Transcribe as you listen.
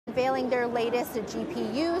unveiling their latest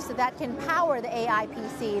GPUs that can power the AI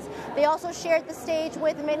PCs. They also shared the stage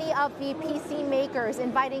with many of the PC makers,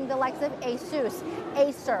 inviting the likes of Asus,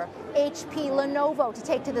 Acer, HP, Lenovo to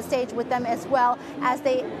take to the stage with them as well as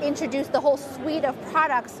they introduce the whole suite of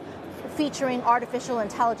products featuring artificial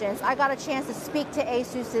intelligence. I got a chance to speak to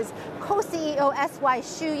Asus's co-CEO S.Y.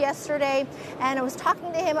 Hsu yesterday, and I was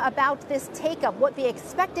talking to him about this take-up, what the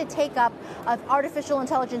expected take-up of artificial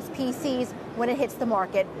intelligence PCs when it hits the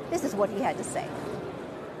market. This is what he had to say.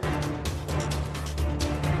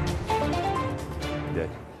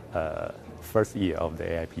 The first year of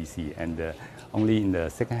the AI PC, and only in the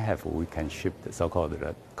second half we can ship the so-called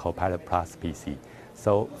Copilot Plus PC.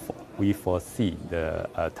 So we foresee the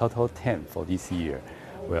total TAM for this year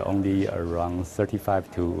will only around 35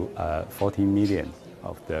 to 40 million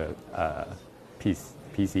of the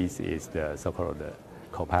PCs is the so-called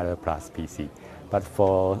Copilot Plus PC. But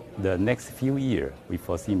for the next few years, we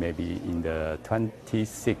foresee maybe in the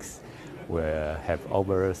 26 will have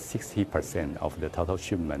over 60% of the total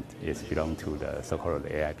shipment is belong to the so-called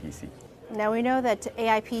AI PC. Now we know that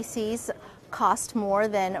AI PCs cost more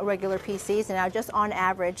than regular PCs, and now just on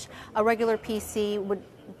average, a regular PC would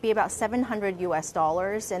be about $700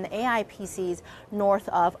 US, and the AI PCs north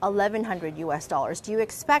of $1,100 US. Do you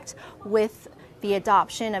expect with the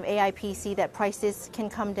adoption of AI PC that prices can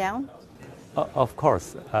come down? Of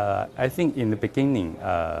course. I think in the beginning,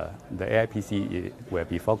 the AI PC will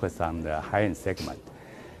be focused on the high-end segment.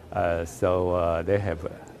 So they have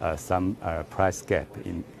some price gap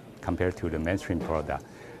compared to the mainstream product.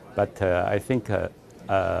 But I think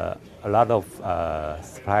a lot of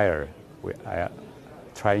suppliers are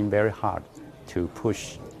trying very hard to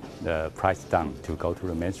push the price down to go to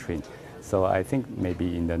the mainstream. So I think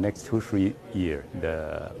maybe in the next 2-3 years,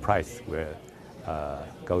 the price will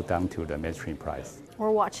go down to the mainstream price.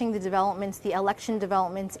 We're watching the developments, the election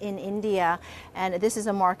developments in India, and this is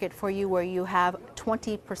a market for you where you have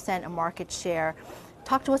 20% of market share.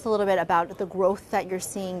 Talk to us a little bit about the growth that you're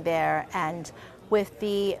seeing there, and with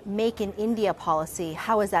the Make in India policy,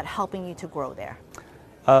 how is that helping you to grow there?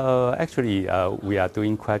 Actually, we are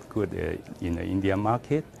doing quite good in the India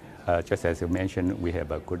market. Just as you mentioned, we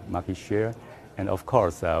have a good market share. And of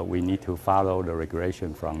course, we need to follow the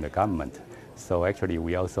regulation from the government. So actually,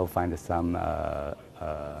 we also find some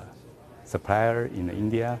supplier in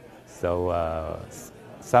India. So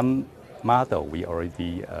some model we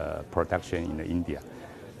already production in India.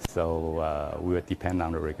 So we will depend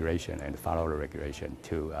on the regulation and follow the regulation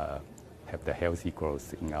to have the healthy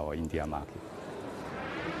growth in our India market.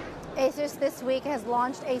 Asus this week has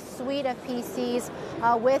launched a suite of PCs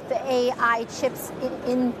with the AI chips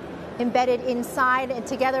embedded inside, and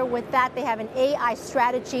together with that they have an AI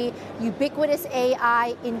strategy, ubiquitous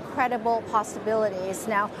AI, incredible possibilities.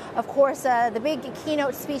 Now, of course, the big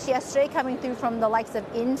keynote speech yesterday coming through from the likes of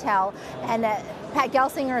Intel, and Pat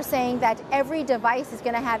Gelsinger saying that every device is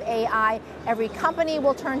going to have AI, every company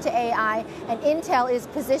will turn to AI, and Intel is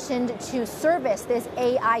positioned to service this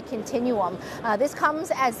AI continuum. This comes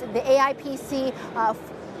as the AI PC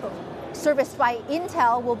serviced by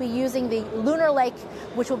Intel will be using the Lunar Lake,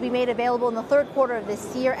 which will be made available in the third quarter of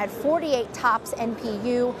this year at 48 TOPS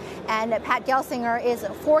NPU. And Pat Gelsinger is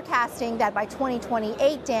forecasting that by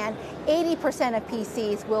 2028, Dan, 80% of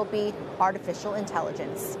PCs will be artificial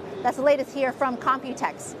intelligence. That's the latest here from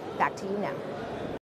Computex. Back to you now.